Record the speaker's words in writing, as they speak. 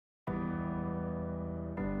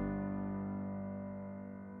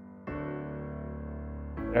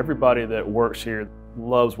Everybody that works here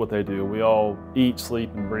loves what they do. We all eat,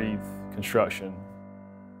 sleep, and breathe construction.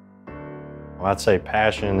 Well, I'd say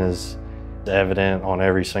passion is evident on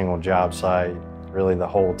every single job site. Really, the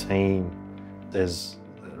whole team is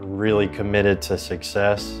really committed to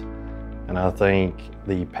success, and I think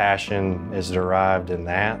the passion is derived in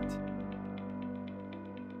that.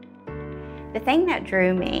 The thing that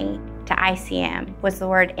drew me to ICM was the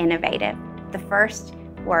word innovative, the first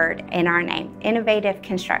word in our name, Innovative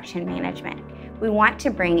Construction Management. We want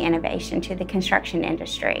to bring innovation to the construction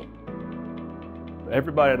industry.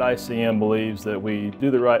 Everybody at ICM believes that we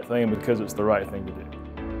do the right thing because it's the right thing to do.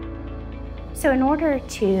 So in order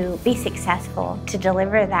to be successful, to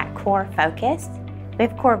deliver that core focus, we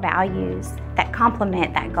have core values that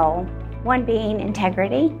complement that goal. One being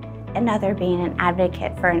integrity, another being an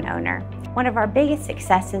advocate for an owner. One of our biggest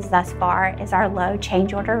successes thus far is our low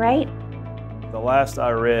change order rate. The last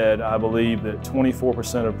I read, I believe that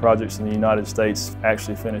 24% of projects in the United States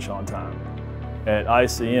actually finish on time. At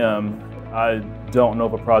ICM, I don't know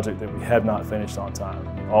of a project that we have not finished on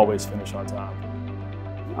time. We always finish on time.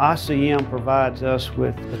 ICM provides us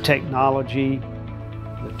with the technology,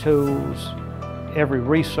 the tools, every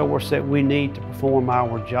resource that we need to perform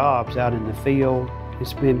our jobs out in the field.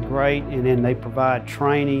 It's been great, and then they provide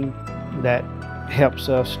training that helps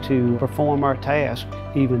us to perform our task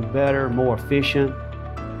even better, more efficient.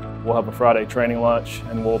 We'll have a Friday training lunch,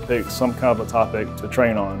 and we'll pick some kind of a topic to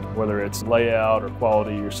train on, whether it's layout or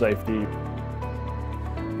quality or safety.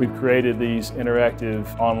 We've created these interactive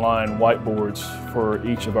online whiteboards for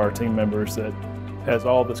each of our team members that has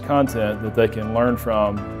all this content that they can learn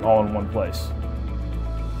from all in one place.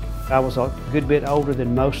 I was a good bit older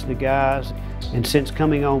than most of the guys, and since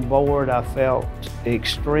coming on board, I felt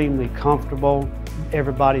extremely comfortable.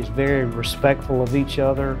 Everybody's very respectful of each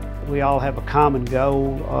other. We all have a common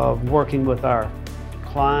goal of working with our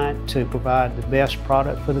client to provide the best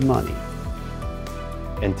product for the money.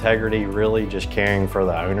 Integrity, really just caring for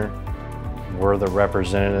the owner. We're the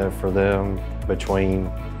representative for them between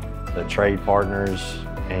the trade partners,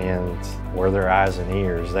 and we're their eyes and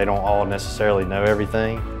ears. They don't all necessarily know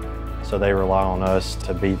everything, so they rely on us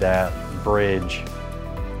to be that bridge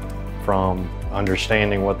from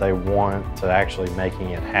understanding what they want to actually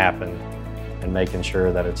making it happen and making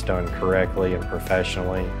sure that it's done correctly and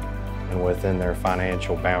professionally and within their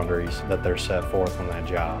financial boundaries that they're set forth on that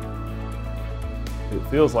job. It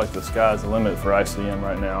feels like the sky's the limit for ICM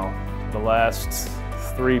right now. The last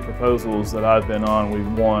 3 proposals that I've been on,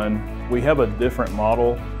 we've won. We have a different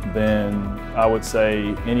model than, I would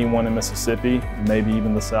say, anyone in Mississippi, maybe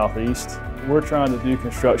even the Southeast. We're trying to do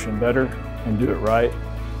construction better and do it right.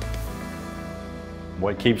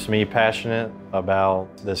 What keeps me passionate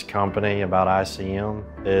about this company, about ICM,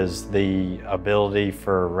 is the ability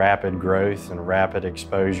for rapid growth and rapid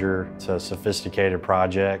exposure to sophisticated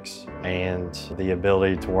projects, and the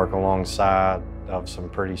ability to work alongside of some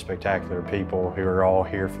pretty spectacular people who are all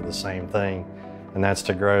here for the same thing, and that's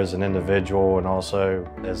to grow as an individual and also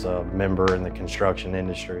as a member in the construction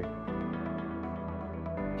industry.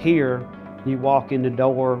 Here, you walk in the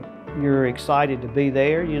door, you're excited to be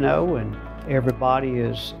there, you know, and everybody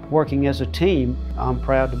is working as a team. I'm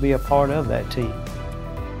proud to be a part of that team.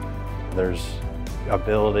 There's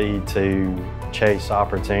ability to chase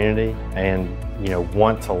opportunity and,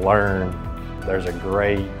 want to learn. There's a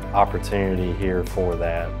great opportunity here for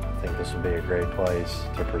that. I think this would be a great place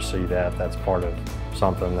to pursue that. That's part of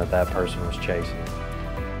something that person was chasing.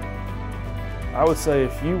 I would say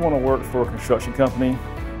if you want to work for a construction company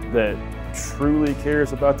that truly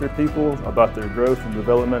cares about their people, about their growth and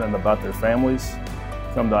development, and about their families,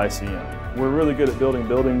 come to ICM. We're really good at building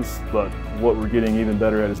buildings, but what we're getting even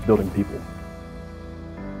better at is building people.